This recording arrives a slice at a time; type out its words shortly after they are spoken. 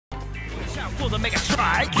for the mega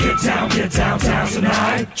strike. Get down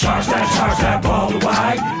tonight. Charge that ball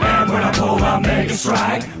wide. And when I pull my mega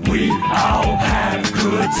strike, we all have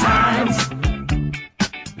good times.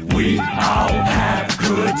 We all have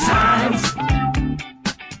good times.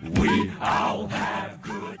 We all have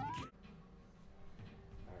good.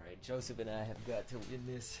 Alright, Joseph and I have got to win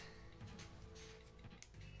this.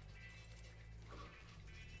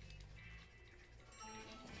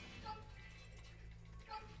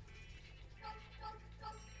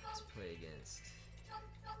 Let's play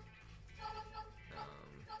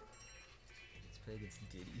against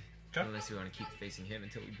Diddy. Okay. Unless we want to keep facing him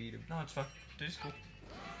until we beat him. No, it's fine. Diddy's cool.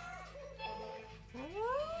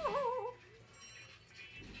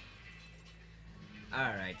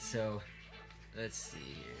 Alright, so let's see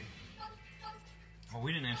here. Oh,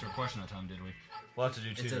 we didn't answer a question that time, did we? We'll have to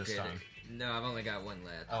do two It's this okay. time. No, I've only got one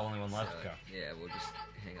left. Oh, only one left? So, Okay. yeah, we'll just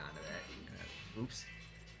hang on to that. Oops.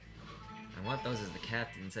 I want those as the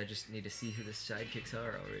captains. I just need to see who the sidekicks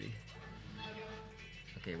are already.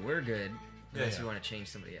 Okay, we're good. Unless we want to change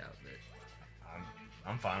somebody out. But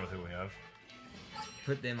I'm fine with who we have.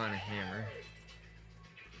 put them on a hammer.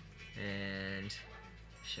 And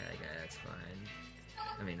Shy Guy, that's fine.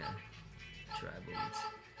 I mean, tribal leads.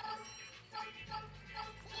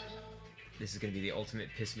 This is gonna be the ultimate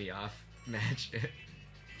piss me off match.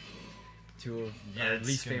 Two of our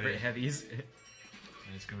least favorite heavies.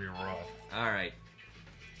 It's gonna be rough. Alright.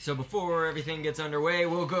 So before everything gets underway,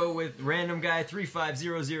 we'll go with random guy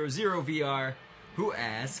 35000VR, who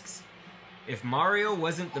asks, if Mario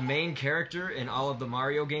wasn't the main character in all of the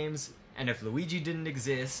Mario games, and if Luigi didn't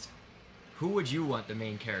exist, who would you want the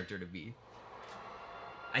main character to be?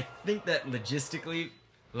 I think that logistically,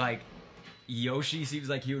 like, Yoshi seems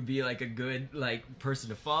like he would be like a good person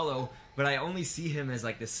to follow, but I only see him as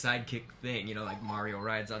like this sidekick thing, you know, like Mario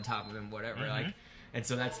rides on top of him, whatever. Like, and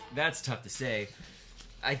so that's tough to say.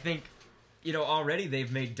 I think, you know, already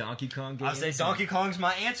they've made Donkey Kong games. I'll say Donkey Kong's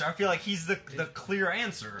my answer. I feel like he's the clear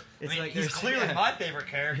answer. I mean, like he's clearly my favorite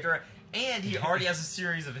character, and he already has a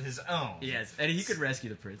series of his own. Yes, and he could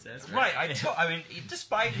rescue the princess. Right. I mean,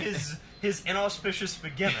 despite his inauspicious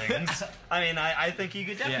beginnings, I mean, I think he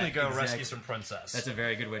could definitely go rescue some princess. That's a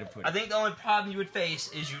very good way to put it. I think the only problem you would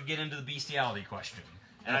face is you'd get into the bestiality question.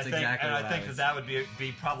 And I think that would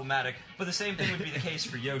be problematic. But the same thing would be the case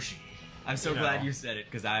for Yoshi. I'm so glad you said it,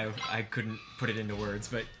 because I couldn't put it into words,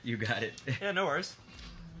 but you got it. Yeah, no worries.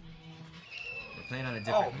 We're playing on a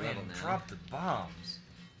different level now. Drop the bombs.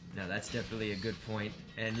 No, that's definitely a good point.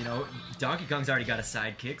 And, you know, Donkey Kong's already got a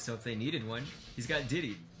sidekick, so if they needed one, he's got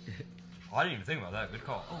Diddy. Oh, I didn't even think about that. Good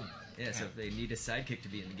call. Oh, yeah, damn. So if they need a sidekick to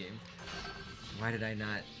be in the game, why did I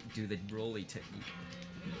not do the rolly technique?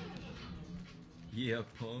 Yeah,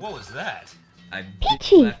 punk. What was that? I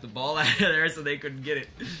left the ball out of there so they couldn't get it.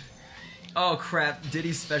 Oh crap,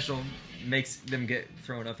 Diddy's special makes them get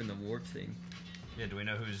thrown up in the warp thing. Yeah, do we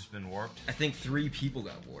know who's been warped? I think 3 people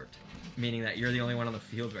got warped, meaning that you're the only one on the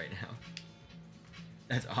field right now.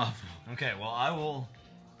 That's awful. Okay, well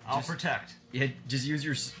I'll protect. Yeah, just use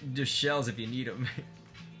your shells if you need them.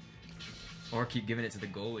 Or keep giving it to the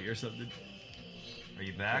goalie or something. Are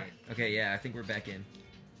you back? Okay, yeah, I think we're back in.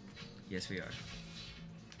 Yes, we are.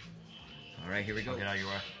 Alright, here we go. Get out of your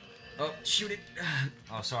way. Oh, shoot it!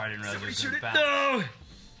 Oh, sorry, I didn't realize Somebody it was shoot it! bounce. No!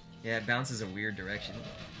 Yeah, it bounces a weird direction.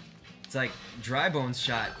 It's like Dry Bones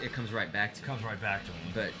shot, it comes right back to him. Comes right back to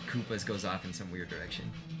him. But Koopa's goes off in some weird direction.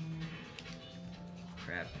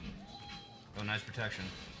 Crap. Oh, nice protection.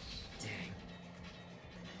 Dang.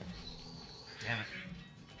 Damn it.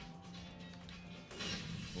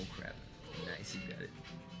 Oh crap. Nice, you got it.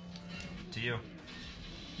 To you.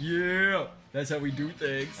 Yeah! That's how we do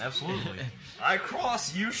things. Absolutely. I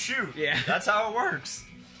cross, you shoot. Yeah. That's how it works.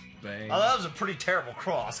 Bang. Oh, that was a pretty terrible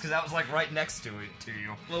cross, because that was like right next to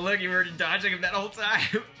you. Well, look, you were dodging him that whole time.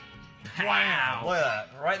 Wow! Look at that.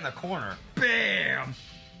 Right in the corner. Bam!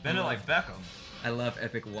 Bend it like Beckham. I love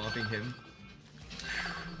epic whomping him.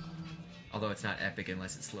 Although it's not epic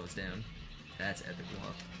unless it slows down. That's epic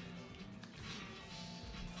whomp.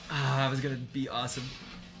 Ah, I was gonna be awesome.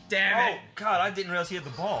 Damn it! Oh, God, I didn't realize he had the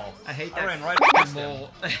ball. I hate that. I ran right past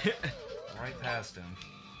mole. him. Right past him.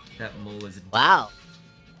 That mole is... Wow.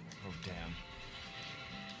 Oh, damn.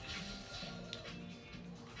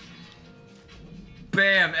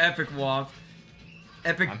 Bam! Epic whomp.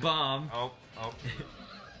 Epic bomb. Oh.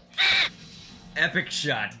 Epic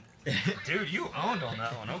shot. Dude, you owned on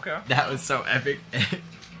that one. Okay. That was so epic.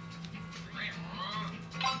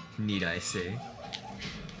 Need I say?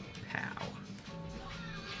 Pow.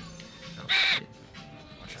 Oh, shit.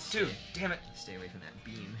 Dude, damn it. Stay away from that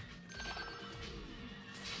beam.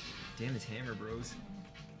 Damn his hammer, bros.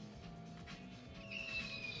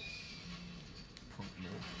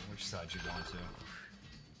 which side you're going to.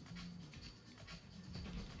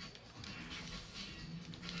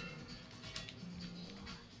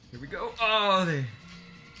 Here we go. Oh,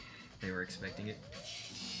 they were expecting it.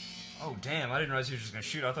 Oh, damn. I didn't realize he was just going to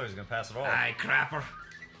shoot. I thought he was going to pass it all. Aye, crapper.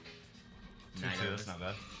 2-2, that's not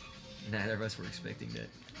bad. Neither of us were expecting that.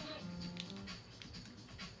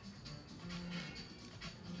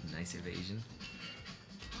 Nice evasion.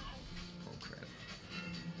 Oh, crap.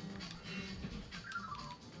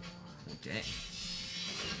 Oh, dang.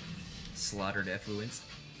 Slaughtered effluence.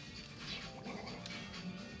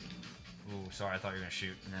 Ooh, sorry, I thought you were going to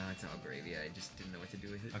shoot. No, it's all gravy. I just didn't know what to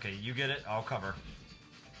do with it. Okay, you get it. I'll cover.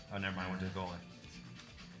 Oh, never mind. I went to the goalie.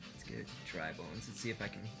 Let's get dry bones. Let's see if I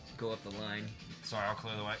can go up the line. Sorry, I'll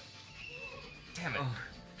clear the way. Damn it. Oh.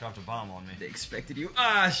 Dropped a bomb on me. They expected you.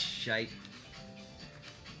 Ah, shite.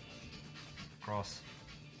 Cross.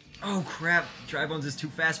 Oh, crap. Dry bones is too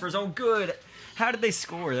fast for his own good. How did they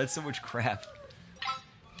score? That's so much crap.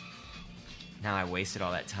 Now I wasted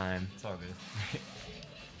all that time. It's all good.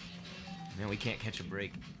 Man, we can't catch a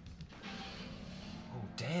break. Oh,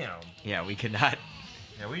 damn. Yeah, we could not.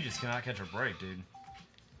 Yeah, we just cannot catch a break, dude.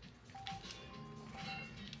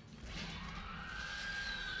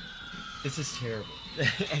 This is terrible.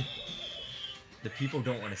 The people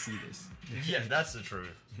don't want to see this. Yeah, that's the truth.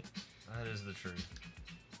 That is the truth.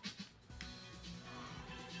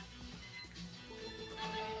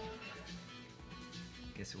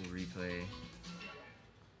 Guess we'll replay.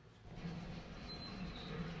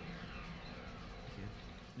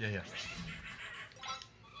 Yeah.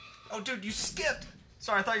 Oh, dude, you skipped!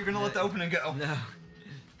 Sorry, I thought you were gonna let the opening go. No.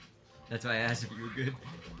 That's why I asked if you were good.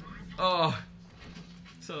 Oh.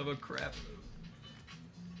 Son of a crap.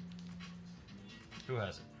 Who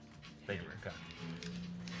has it? Baker. Okay.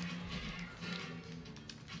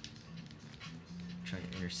 Trying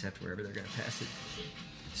to intercept wherever they're gonna pass it.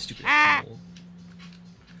 Stupid hole.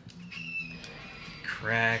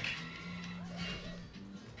 Crack.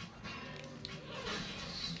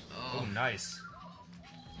 Oh, nice.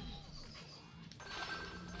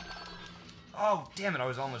 Oh, damn it, I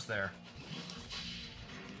was almost there.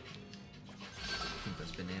 I think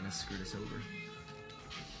those bananas screwed us over.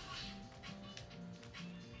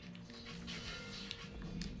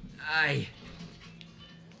 Aye.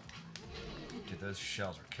 Dude, those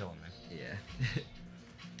shells are killing me. Yeah.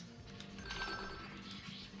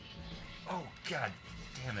 Oh, god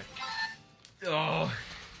damn it. Oh.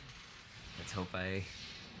 Let's hope I...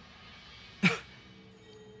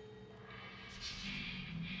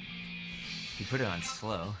 He put it on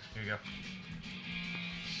slow. Here you go.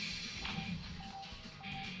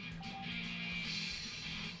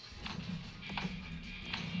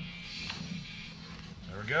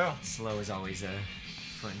 There we go. Slow is always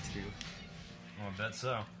fun to do. Oh, I bet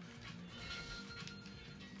so.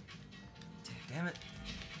 Damn it.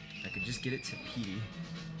 If I could just get it to Petey.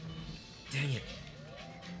 Dang it.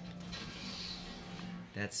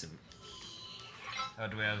 That's some... Oh,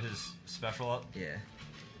 do we have his special up? Yeah.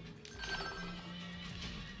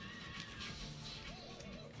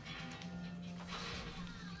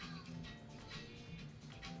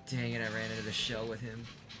 Dang it, I ran into the shell with him.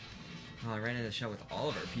 Oh, I ran into the shell with all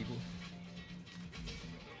of our people.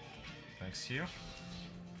 Thanks to you.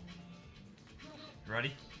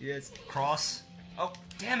 Ready? Yes. Cross. Oh,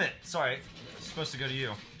 damn it! Sorry, it's supposed to go to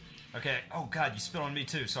you. Okay. Oh god, you spit on me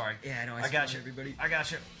too. Sorry. Yeah, I know. I got you, everybody. I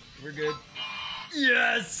got you. We're good.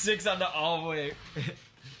 Yes, 6 on the all the way.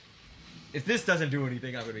 If this doesn't do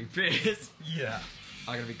anything, I'm gonna be pissed. Yeah.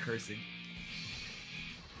 I'm gonna be cursing.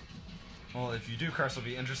 Well, if you do curse, it'll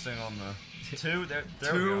be interesting on the 2. There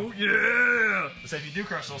Two, we go. yeah. So if you do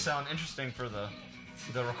curse, it'll sound interesting for the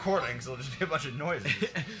recordings. It'll just be a bunch of noises.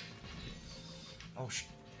 Oh,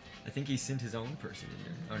 I think he sent his own person in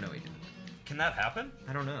there. Oh no, he didn't. Can that happen?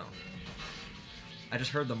 I don't know. I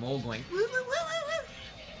just heard the mole going. Woo, woo, woo, woo, woo.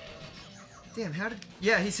 Damn, how did?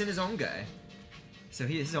 Yeah, he sent his own guy. So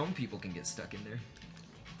his own people can get stuck in there.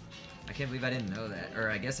 I can't believe I didn't know that. Or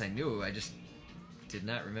I guess I knew. I just did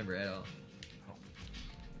not remember at all. Oh.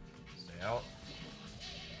 Stay out.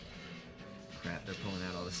 Crap, they're pulling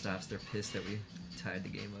out all the stops. They're pissed that we tied the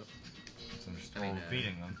game up.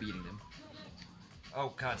 Beating them. Beating them.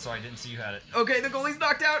 Oh god, sorry, I didn't see you had it. Okay, the goalie's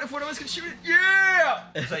knocked out. If one of us can shoot it, yeah!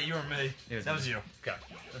 Was that you or me? That was you. Okay.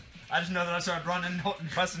 I just know that I started running and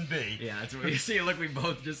pressing B. Yeah, that's what you see. Look, we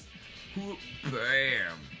both just...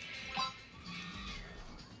 Bam!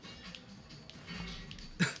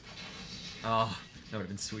 Oh, that would have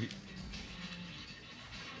been sweet.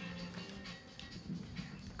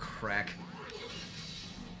 Crack.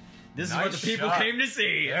 This is what the people came to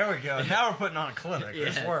see. There we go. Now we're putting on a clinic. Yeah.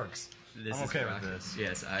 This works. This I'm is okay with rocking. this.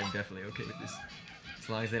 Yes, I'm definitely okay with this. As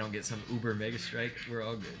long as they don't get some uber mega strike, we're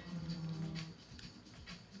all good.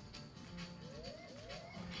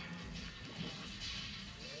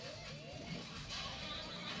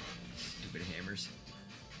 Stupid hammers.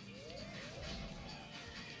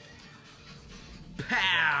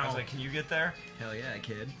 Pow! I was like, can you get there? Hell yeah, I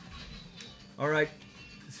can. Alright,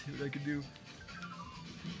 let's see what I can do.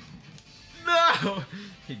 No!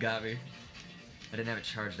 He got me. I didn't have it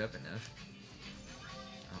charged up enough.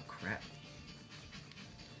 Oh crap.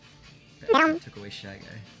 That took away Shy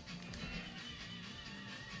Guy.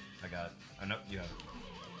 I got it. Oh, no, you have it.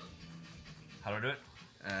 How do I do it?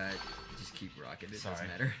 Just keep rocking. It Sorry. doesn't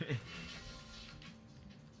matter.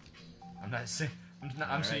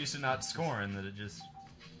 I'm so used to not scoring that it just...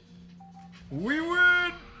 We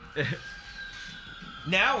win!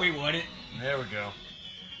 Now we won it. There we go.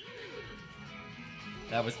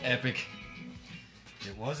 That was epic.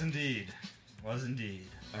 It was indeed. Was indeed.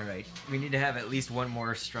 Alright, we need to have at least one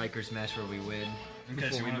more strikers match where we win. Okay,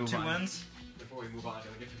 so we have 2 wins? Before we move on to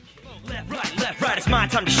a different game. Left, right, it's my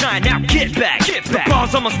time to shine. Now get back. The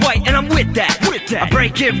ball's almost white, and I'm with that. I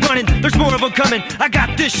break it running, there's more of them coming. I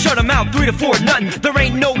got this, shut them out, 3-4, nothing. There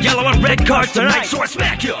ain't no yellow and red cards tonight, so I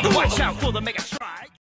smack you. Watch out for the mega strike.